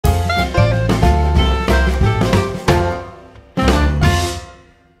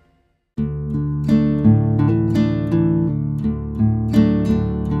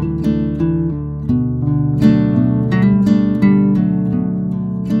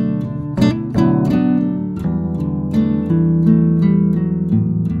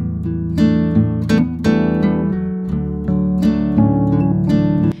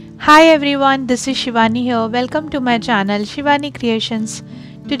Hi everyone, this is Shivani here. Welcome to my channel Shivani Creations.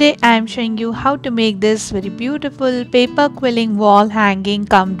 Today I am showing you how to make this very beautiful paper quilling wall hanging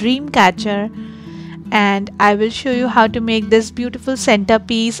come dream catcher, and I will show you how to make this beautiful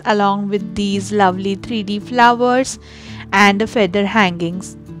centerpiece along with these lovely 3D flowers and the feather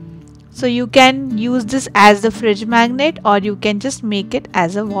hangings. So you can use this as the fridge magnet or you can just make it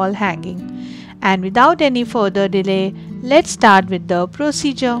as a wall hanging. And without any further delay, let's start with the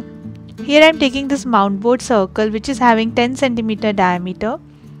procedure. Here I am taking this mount board circle which is having 10 cm diameter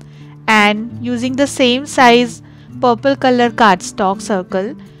and using the same size purple color cardstock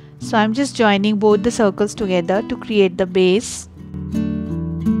circle. So I am just joining both the circles together to create the base.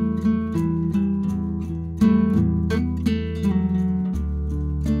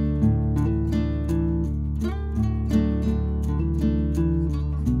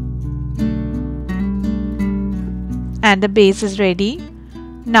 And the base is ready.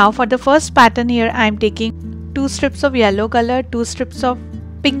 Now for the first pattern, here I am taking 2 strips of yellow color, 2 strips of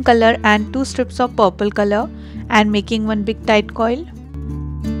pink color and 2 strips of purple color and making one big tight coil.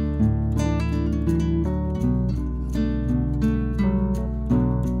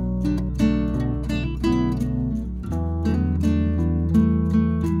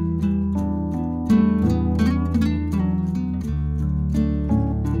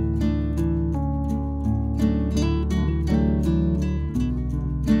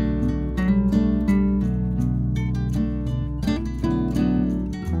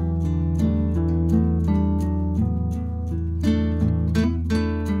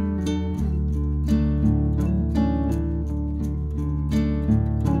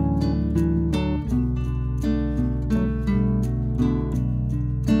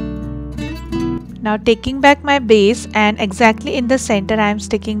 Now taking back my base and exactly in the center I am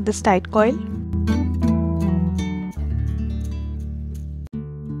sticking this tight coil.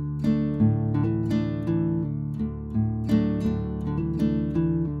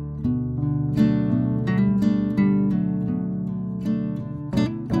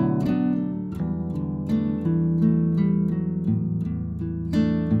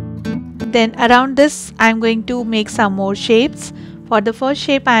 Then around this I am going to make some more shapes. For the first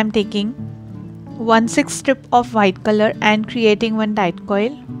shape I am taking 1/6 strip of white color and creating one tight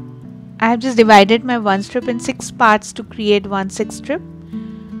coil. I have just divided my one strip in 6 parts to create 1/6 strip.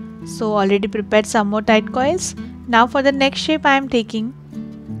 So already prepared some more tight coils. Now for the next shape I am taking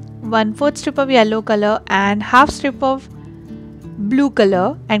 1/4 strip of yellow color and half strip of blue color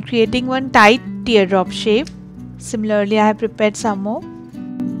and creating one tight teardrop shape. Similarly I have prepared some more.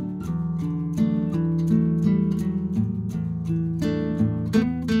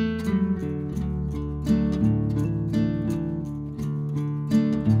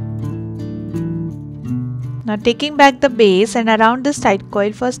 Now taking back the base and around this tight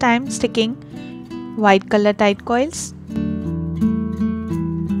coil, first I am sticking white color tight coils.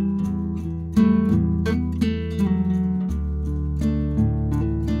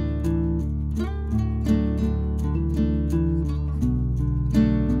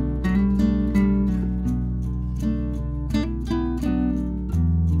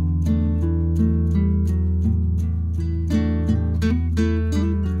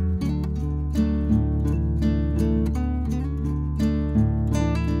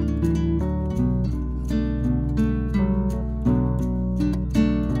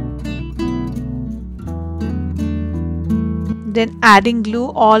 Then adding glue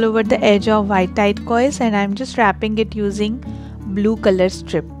all over the edge of white tight coils and I am just wrapping it using blue color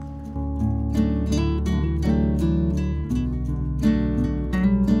strip.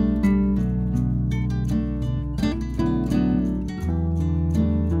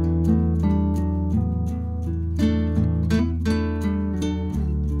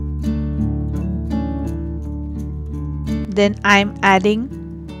 Then I am adding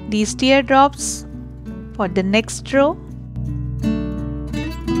these teardrops for the next row.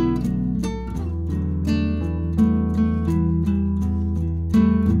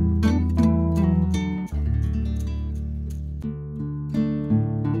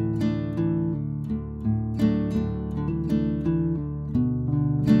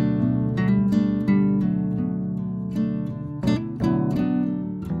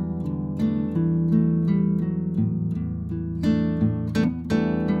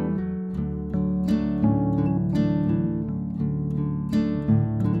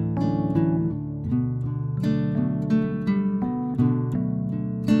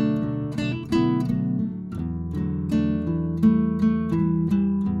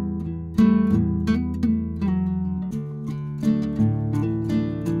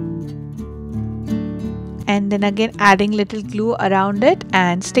 and then again adding little glue around it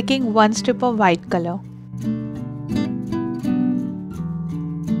and sticking one strip of white color.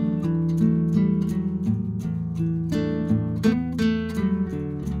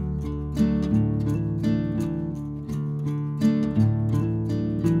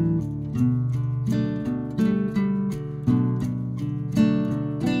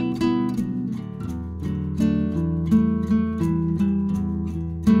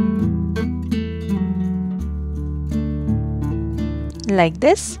 Like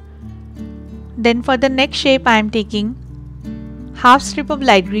this. Then for the next shape I am taking half strip of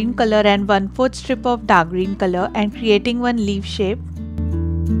light green color and 1/4 strip of dark green color and creating one leaf shape.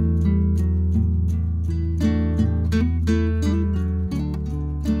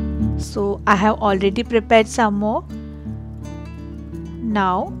 So I have already prepared some more.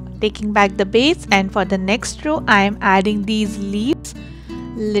 Now taking back the base, and for the next row I am adding these leaves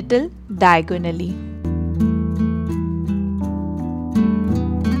little diagonally.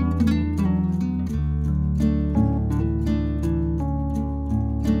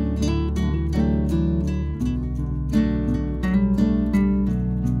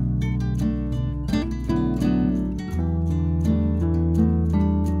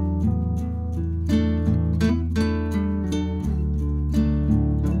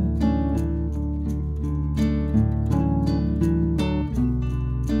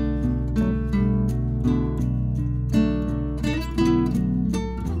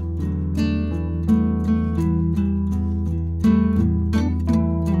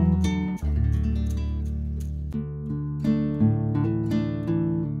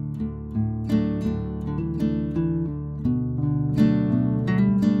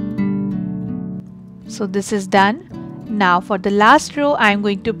 So this is done. Now for the last row I am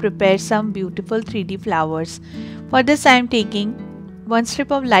going to prepare some beautiful 3D flowers. For this I am taking one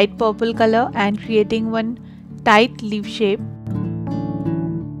strip of light purple color and creating one tight leaf shape.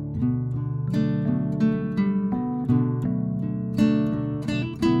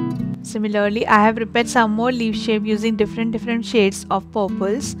 Similarly I have prepared some more leaf shape using different shades of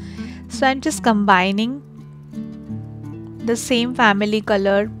purples. So I am just combining the same family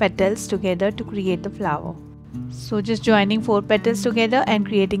color petals together to create the flower. So just joining 4 petals together and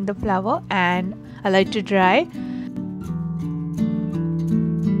creating the flower, and allow it to dry.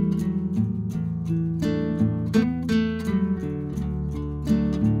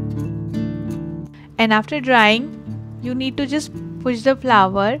 And after drying you need to just push the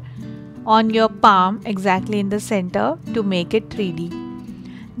flower on your palm exactly in the center to make it 3D.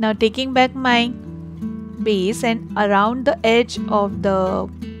 Now taking back my base, and around the edge of the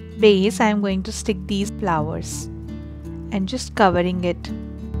base I am going to stick these flowers and just covering it.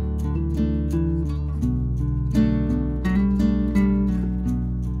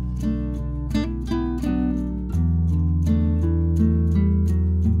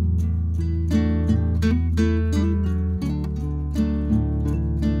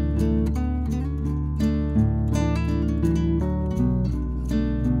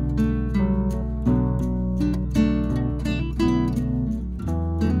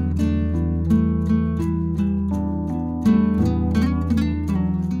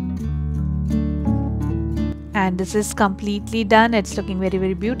 And this is completely done. It's looking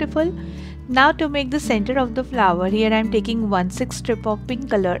very beautiful. Now to make the center of the flower, here I am taking 1/6 strip of pink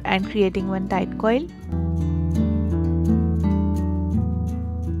color and creating one tight coil.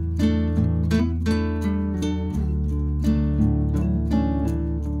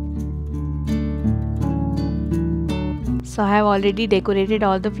 So I have already decorated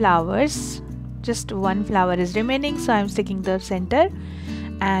all the flowers. Just one flower is remaining, so I am sticking the center.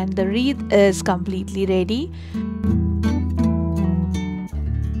 And the wreath is completely ready.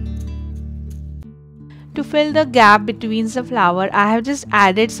 To fill the gap between the flower, I have just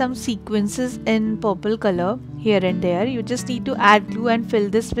added some sequences in purple color here and there. You just need to add glue and fill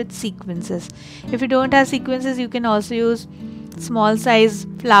this with sequences. If you don't have sequences, you can also use small size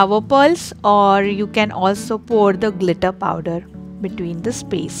flower pearls, or you can also pour the glitter powder between the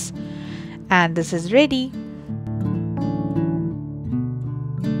space. And this is ready.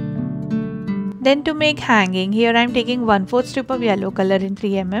 Then to make hanging, here I am taking 1/4 strip of yellow color in 3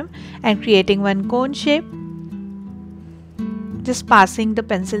 mm and creating one cone shape. Just passing the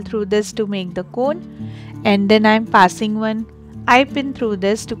pencil through this to make the cone, and then I am passing one eye pin through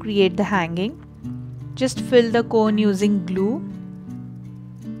this to create the hanging. Just fill the cone using glue,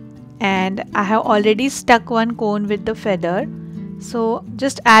 and I have already stuck one cone with the feather. So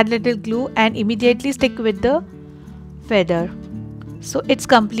just add little glue and immediately stick with the feather. So it's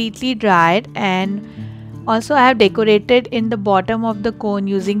completely dried, and also I have decorated in the bottom of the cone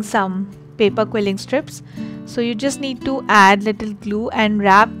using some paper quilling strips. So you just need to add little glue and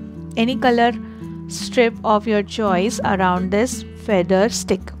wrap any color strip of your choice around this feather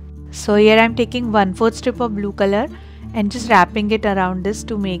stick. So here I am taking 1/4 strip of blue color and just wrapping it around this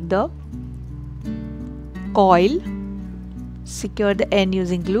to make the coil. Secure the end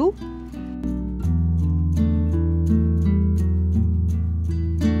using glue.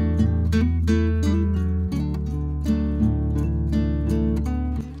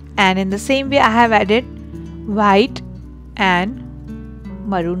 And in the same way I have added white and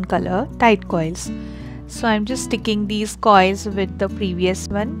maroon color tight coils. So I'm just sticking these coils with the previous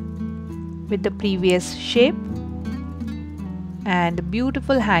one, with the previous shape, and the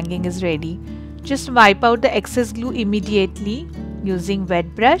beautiful hanging is ready. Just wipe out the excess glue immediately using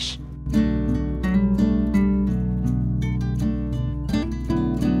wet brush.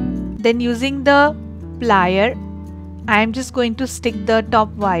 Then using the plier, I am just going to stick the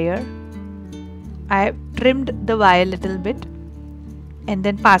top wire. I have trimmed the wire a little bit, and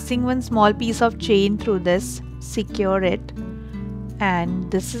then passing one small piece of chain through this, secure it, and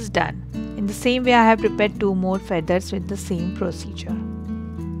this is done. In the same way I have prepared 2 more feathers with the same procedure.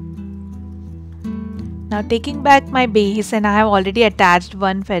 Now taking back my base, and I have already attached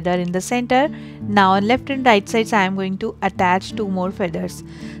 1 feather in the center. Now on left and right sides I am going to attach 2 more feathers.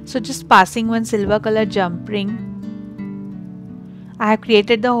 So just passing one silver color jump ring. I have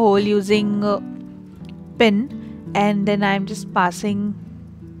created the hole using pin, and then I am just passing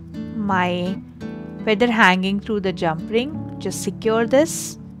my feather hanging through the jump ring. Just secure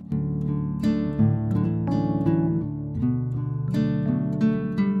this.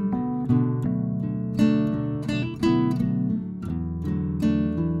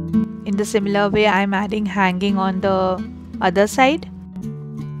 In the similar way I am adding hanging on the other side.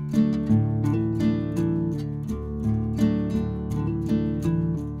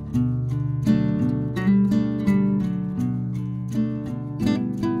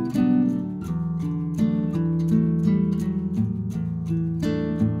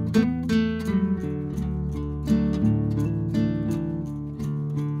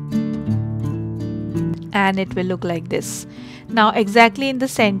 And it will look like this. Now exactly in the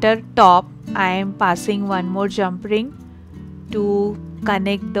center top I am passing 1 more jump ring to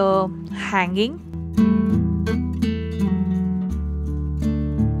connect the hanging.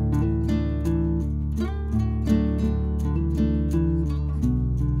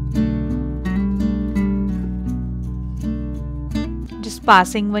 Just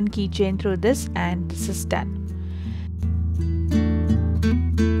passing 1 keychain through this, and this is done.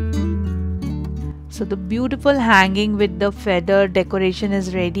 So the beautiful hanging with the feather decoration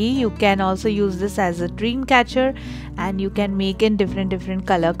is ready. You can also use this as a dream catcher, and you can make in different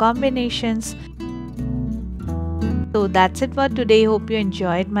color combinations. So that's it for today. Hope you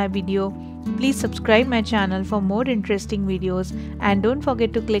enjoyed my video. Please subscribe my channel for more interesting videos, and don't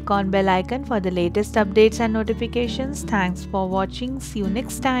forget to click on bell icon for the latest updates and notifications. Thanks for watching. See you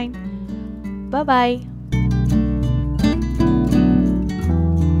next time. Bye bye.